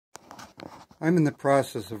I'm in the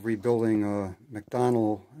process of rebuilding a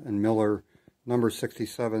McDonnell No.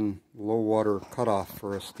 67 low water cutoff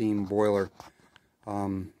for a steam boiler.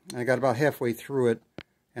 I got about halfway through it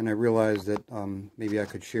and I realized that maybe I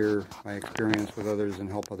could share my experience with others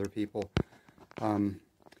and help other people.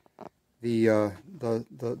 The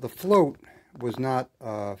float was not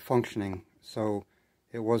functioning, so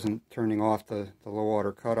it wasn't turning off the low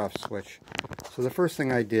water cutoff switch. So the first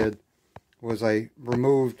thing I did was I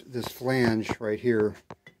removed this flange right here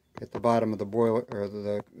at the bottom of the boiler, or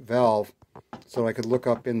the valve, so I could look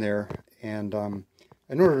up in there. And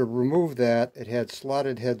in order to remove that, it had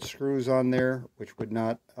slotted head screws on there, which would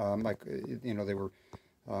not, I could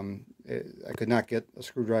not get a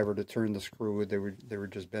screwdriver to turn the screw. They were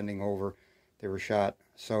just bending over. They were shot.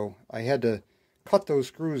 So I had to cut those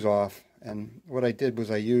screws off. And what I did was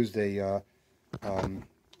I used a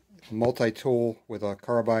multi-tool with a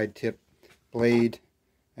carbide tip blade,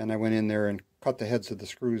 and I went in there and cut the heads of the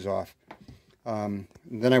screws off. Then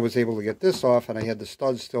I was able to get this off, and I had the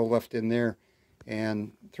studs still left in there,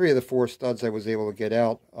 and 3 of the 4 studs I was able to get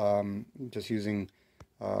out just using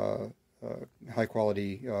high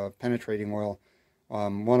quality penetrating oil.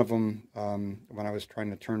 One of them, when I was trying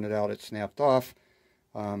to turn it out, it snapped off,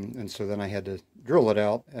 and so then I had to drill it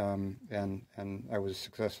out, and I was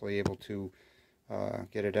successfully able to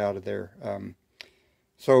get it out of there.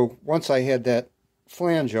 So once I had that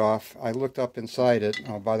flange off, I looked up inside it.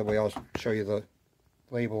 Oh, by the way, I'll show you the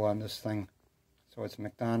label on this thing. So it's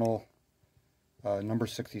McDonnell No.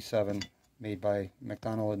 67, made by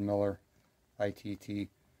McDonnell Miller, ITT.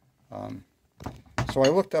 So I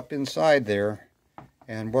looked up inside there,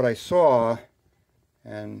 and what I saw,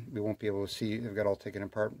 and we won't be able to see, I've got it all taken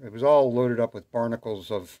apart. It was all loaded up with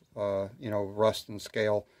barnacles of, rust and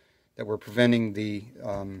scale that were preventing the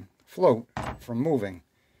float from moving.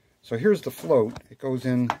 So here's the float. It goes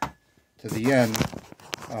in to the end,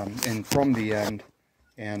 and from the end,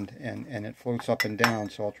 and it floats up and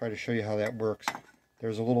down. So I'll try to show you how that works.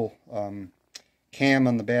 There's a little cam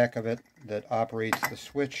on the back of it that operates the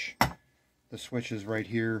switch. The switch is right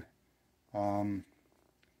here.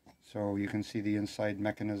 So you can see the inside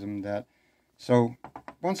mechanism that. So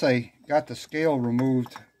once I got the scale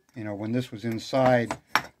removed, when this was inside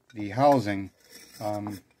the housing,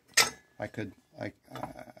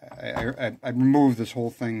 I removed this whole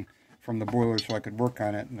thing from the boiler so I could work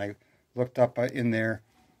on it, and I looked up in there,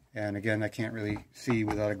 and again I can't really see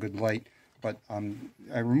without a good light, but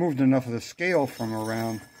I removed enough of the scale from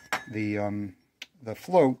around the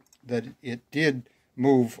float that it did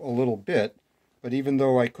move a little bit, but even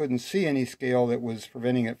though I couldn't see any scale that was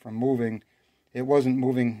preventing it from moving, it wasn't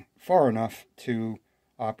moving far enough to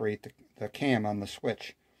operate the cam on the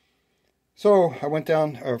switch. So I went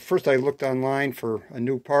down, first I looked online for a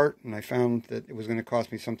new part, and I found that it was going to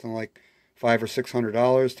cost me something like $500 or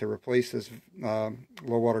 $600 to replace this low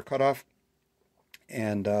water cutoff.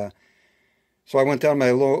 And so I went down to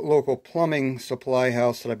my local plumbing supply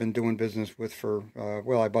house that I've been doing business with for,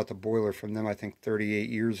 I bought the boiler from them I think 38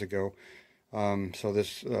 years ago. So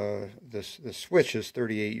this switch is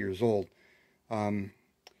 38 years old.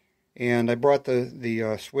 And I brought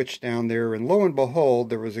the switch down there, and lo and behold,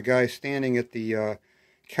 there was a guy standing at the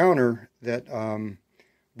counter that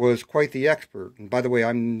was quite the expert. And by the way,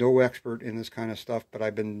 I'm no expert in this kind of stuff, but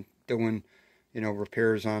I've been doing,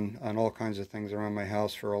 repairs on all kinds of things around my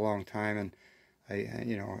house for a long time, and I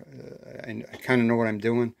kind of know what I'm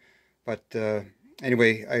doing. But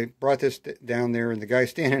anyway, I brought this down there, and the guy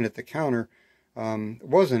standing at the counter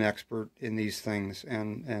was an expert in these things,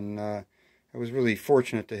 and I was really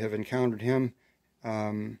fortunate to have encountered him,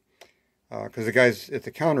 because the guys at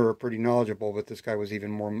the counter are pretty knowledgeable, but this guy was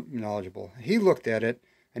even more knowledgeable. He looked at it,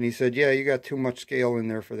 and he said, yeah, you got too much scale in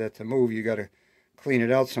there for that to move. You got to clean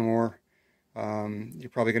it out some more. You're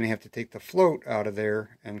probably going to have to take the float out of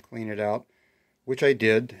there and clean it out, which I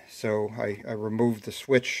did. So I removed the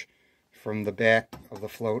switch from the back of the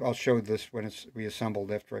float. I'll show this when it's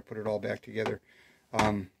reassembled after I put it all back together.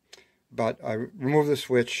 But I removed the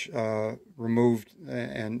switch, removed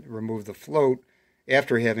the float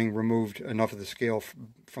after having removed enough of the scale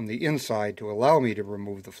from the inside to allow me to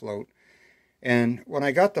remove the float. And when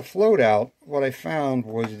I got the float out, what I found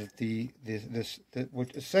was that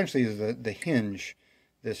what essentially is the hinge,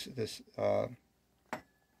 this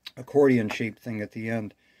accordion-shaped thing at the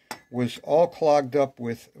end, was all clogged up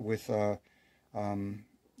with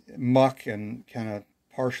muck and kind of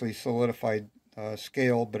partially solidified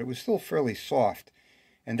scale, but it was still fairly soft,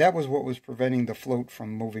 and that was what was preventing the float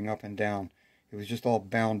from moving up and down. It was just all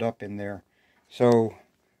bound up in there. So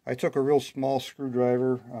I took a real small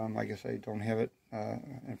screwdriver. I guess I don't have it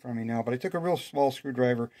in front of me now, but I took a real small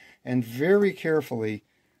screwdriver and very carefully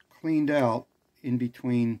cleaned out in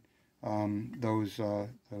between those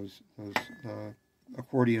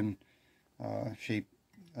accordion shaped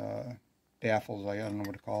baffles. I don't know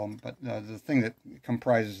what to call them, but the thing that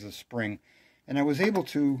comprises the spring. And I was able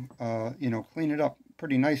to, clean it up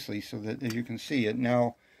pretty nicely so that, as you can see, it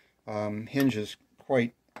now hinges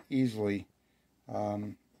quite easily.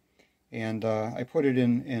 I put it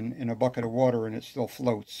in a bucket of water and it still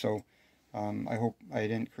floats. So I hope I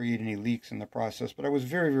didn't create any leaks in the process. But I was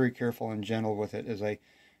very, very careful and gentle with it as I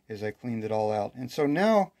cleaned it all out. And so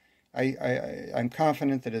now I'm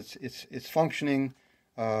confident that it's functioning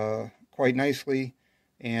quite nicely,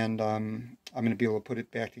 and I'm going to be able to put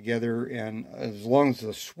it back together. And as long as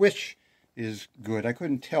the switch is good, I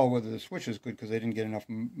couldn't tell whether the switch is good because I didn't get enough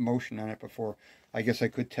motion on it before. I guess I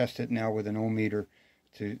could test it now with an ohmmeter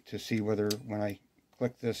to see whether when I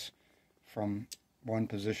click this from one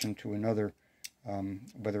position to another,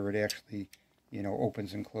 whether it actually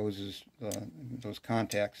opens and closes those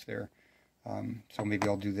contacts there. So maybe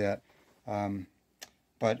I'll do that.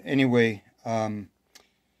 But anyway,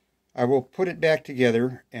 I will put it back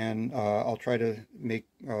together, and I'll try to make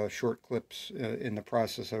short clips in the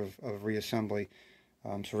process of reassembly,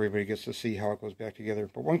 so everybody gets to see how it goes back together.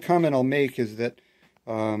 But one comment I'll make is that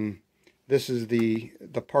this is the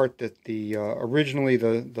part that originally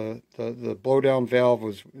the blowdown valve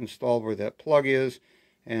was installed where that plug is,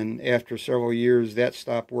 and after several years that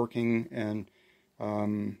stopped working. And I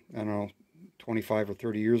don't know, 25 or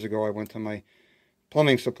 30 years ago, I went to my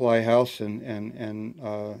plumbing supply house, and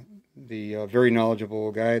the very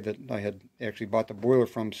knowledgeable guy that I had actually bought the boiler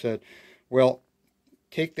from said, well,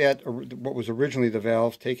 take that, what was originally the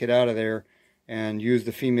valve, take it out of there and use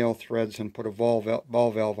the female threads and put a ball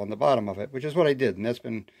valve on the bottom of it, which is what I did. And that's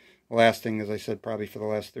been lasting, as I said, probably for the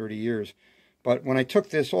last 30 years. But when I took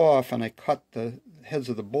this off and I cut the heads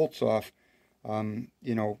of the bolts off, I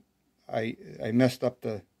messed up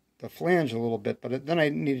the flange a little bit, but then I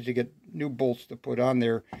needed to get new bolts to put on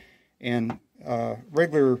there, and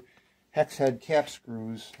regular hex head cap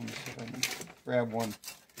screws. Let me see if I can grab one.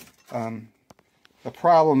 The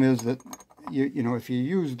problem is that if you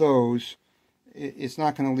use those, it's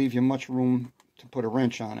not going to leave you much room to put a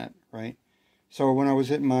wrench on it, right? So when I was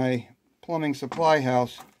at my plumbing supply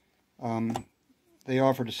house, they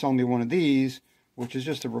offered to sell me one of these, which is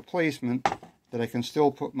just a replacement that I can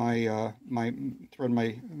still put my thread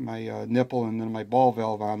my nipple and then my ball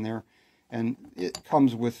valve on there, and it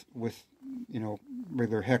comes with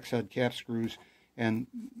regular hex head cap screws, and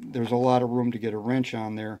there's a lot of room to get a wrench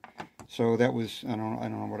on there. So that was, I don't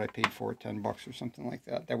know what I paid for it, $10 or something like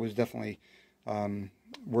that. That was definitely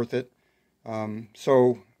worth it. At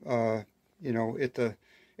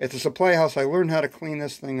the supply house, I learned how to clean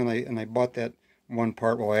this thing, and I bought that one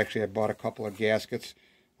part. Well, actually, I bought a couple of gaskets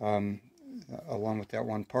along with that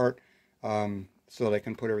one part, so that I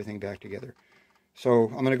can put everything back together. So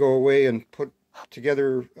I'm going to go away and put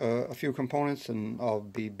together a few components, and I'll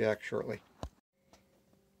be back shortly.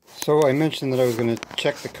 So I mentioned that I was going to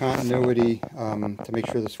check the continuity to make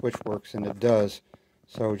sure the switch works, and it does.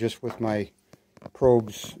 So just with my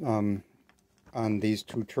probes on these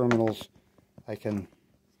two terminals, I can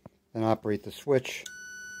then operate the switch,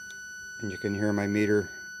 and you can hear my meter,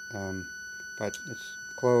 but it's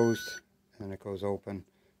closed and it goes open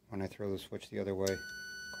when I throw the switch the other way.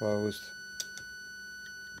 Closed,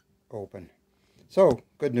 open. So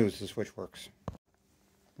good news, the switch works.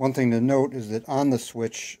 One thing to note is that on the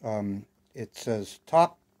switch it says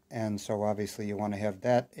top, and so obviously you want to have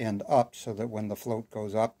that end up so that when the float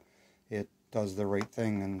goes up it does the right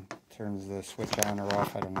thing and turns the switch on or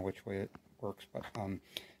off. I don't know which way it works, but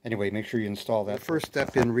anyway, make sure you install that. The first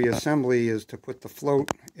step in reassembly is to put the float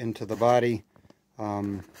into the body,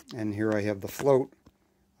 and here I have the float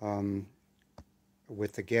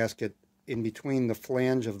with the gasket in between the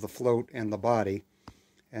flange of the float and the body,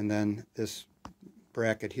 and then this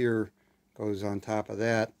bracket here goes on top of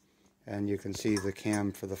that, and you can see the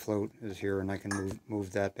cam for the float is here, and I can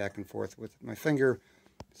move that back and forth with my finger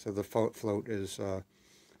so the float is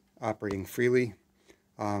operating freely.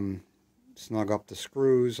 Snug up the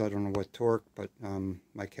screws. I don't know what torque, but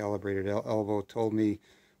my calibrated elbow told me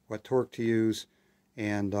what torque to use,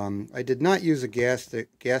 and I did not use a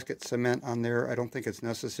gasket cement on there. I don't think it's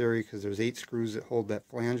necessary because there's 8 screws that hold that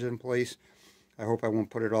flange in place. I hope I won't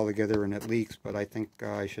put it all together and it leaks, but I think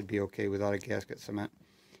I should be okay without a gasket cement.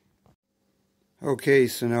 Okay,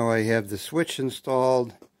 so now I have the switch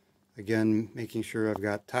installed. Again, making sure I've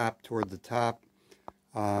got top toward the top.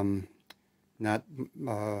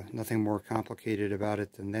 Nothing more complicated about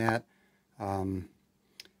it than that. I'll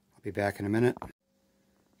be back in a minute.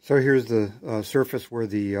 So here's the surface where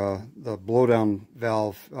the blowdown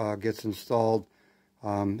valve gets installed.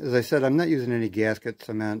 As I said, I'm not using any gasket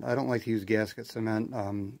cement. I don't like to use gasket cement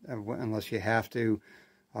unless you have to.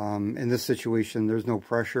 In this situation, there's no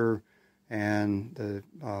pressure, and the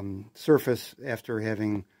surface, after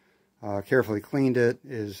having carefully cleaned it,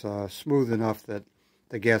 is smooth enough that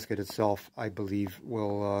the gasket itself, I believe,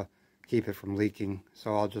 will keep it from leaking.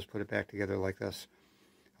 So I'll just put it back together like this,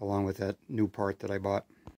 along with that new part that I bought.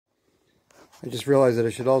 I just realized that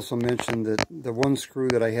I should also mention that the one screw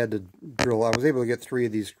that I had to drill, I was able to get 3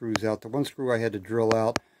 of these screws out. The one screw I had to drill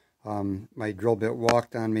out, my drill bit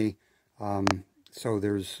walked on me, so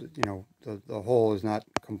there's, you know, the hole is not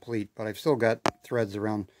complete, but I've still got threads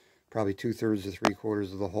around probably 2/3 to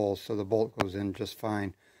 3/4 of the hole, so the bolt goes in just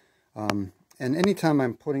fine. And anytime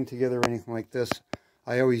I'm putting together anything like this,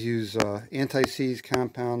 I always use anti-seize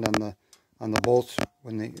compound on the bolts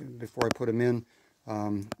before I put them in.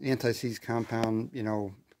 Anti-seize compound, you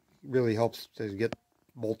know, really helps to get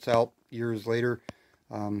bolts out years later.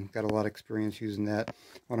 Got a lot of experience using that.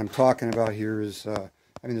 What I'm talking about here is, I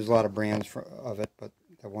mean, there's a lot of brands of it, but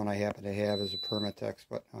the one I happen to have is a Permatex.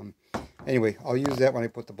 But anyway, I'll use that when I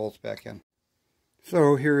put the bolts back in.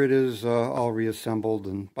 So here it is, all reassembled.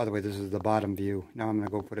 And by the way, this is the bottom view. Now I'm going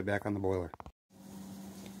to go put it back on the boiler.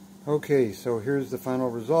 Okay, so here's the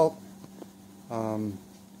final result.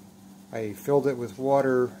 I filled it with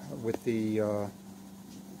water with the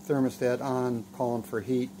thermostat on, calling for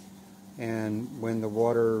heat, and when the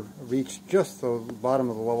water reached just the bottom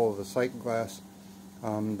of the level of the sight glass,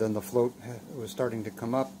 then the float was starting to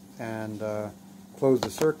come up, and closed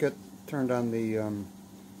the circuit, turned on the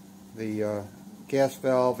gas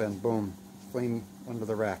valve, and boom, flame under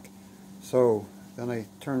the rack. So then I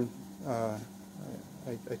turned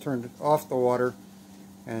off the water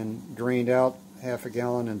and drained out half a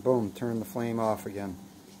gallon, and boom, turn the flame off again.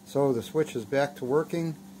 So the switch is back to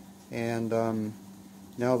working, and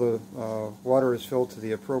now the water is filled to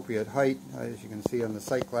the appropriate height. As you can see on the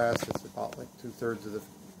sight glass, it's about like 2/3 of the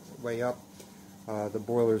way up. The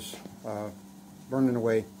boiler's burning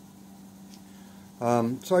away.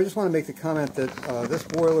 So I just want to make the comment that this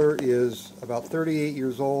boiler is about 38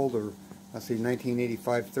 years old, or let's see,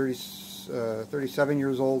 1985, 37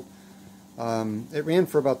 years old. It ran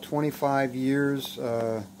for about 25 years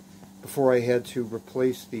before I had to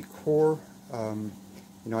replace the core. You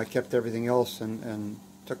know, I kept everything else and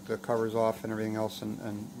took the covers off and everything else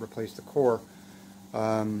and replaced the core.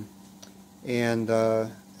 So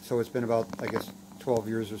it's been about, I guess, 12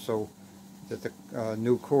 years or so that the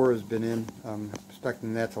new core has been in. I'm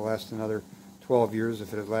expecting that to last another 12 years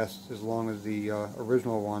if it lasts as long as the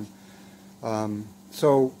original one.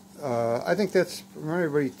 I think that's, from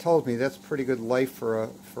everybody tells me, that's pretty good life for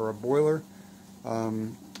a boiler.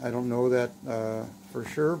 I don't know that for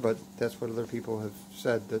sure, but that's what other people have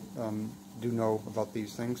said that do know about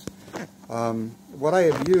these things. What I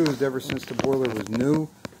have used ever since the boiler was new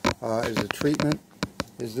as a treatment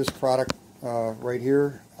is this product right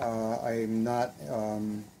here. I'm not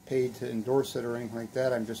paid to endorse it or anything like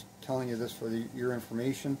that. I'm just telling you this for your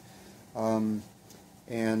information. You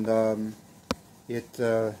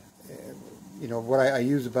know, what I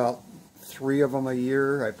use about 3 of them a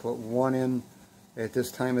year. I put one in at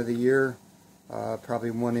this time of the year,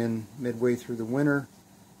 probably one in midway through the winter,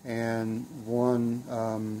 and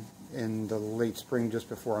one in the late spring just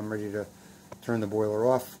before I'm ready to turn the boiler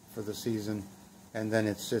off for the season, and then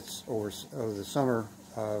it sits over the summer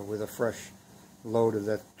with a fresh load of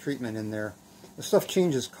that treatment in there. The stuff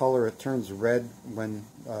changes color. It turns red when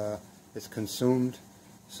it's consumed,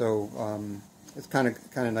 so it's kind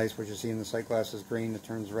of nice. What you see in the sight glass is green. It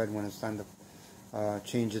turns red when it's time to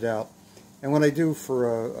change it out. And what I do for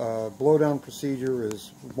a blowdown procedure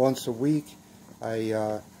is once a week.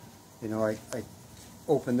 I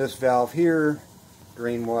open this valve here,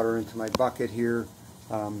 drain water into my bucket here,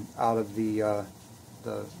 out of the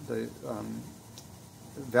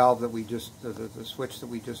valve that we just, the switch that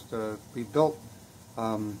we just rebuilt.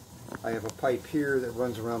 I have a pipe here that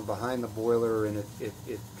runs around behind the boiler, and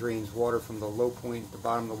it drains water from the low point at the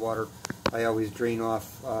bottom of the water. I always drain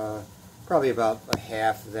off probably about a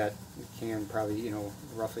half of that can, probably, you know,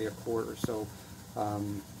 roughly a quart or so,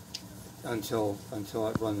 until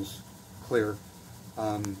it runs clear.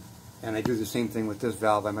 And I do the same thing with this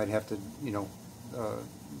valve. I might have to, you know,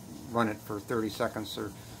 run it for 30 seconds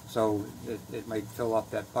or so. It might fill up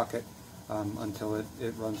that bucket until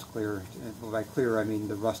it runs clear. And by clear, I mean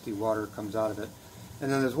the rusty water comes out of it. And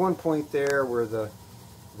then there's one point there where the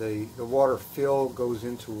the water fill goes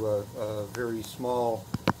into a very small,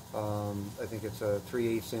 I think it's a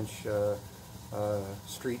 3/8 inch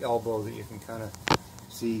street elbow that you can kind of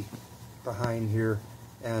see behind here.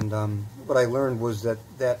 And what I learned was that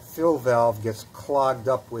that fill valve gets clogged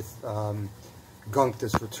up with gunk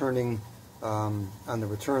that's returning on the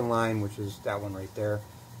return line, which is that one right there.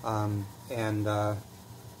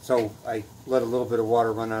 So I let a little bit of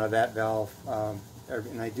water run out of that valve,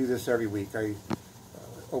 and I do this every week. I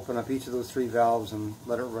open up each of those 3 valves and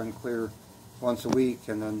let it run clear once a week,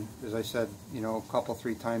 and then, as I said, you know, a couple,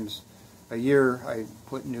 3 times a year, I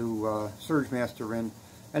put new Surge Master in,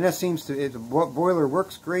 and that seems to, the boiler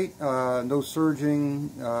works great, no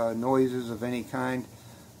surging, noises of any kind,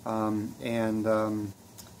 and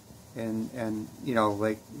you know,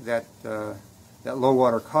 like that that low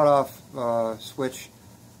water cutoff switch,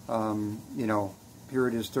 you know, here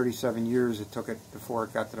it is, 37 years it took it before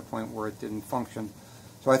it got to the point where it didn't function.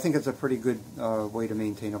 So I think it's a pretty good way to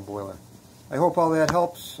maintain a boiler. I hope all that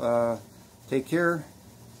helps. Take care,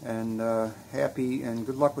 and happy and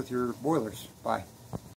good luck with your boilers. Bye.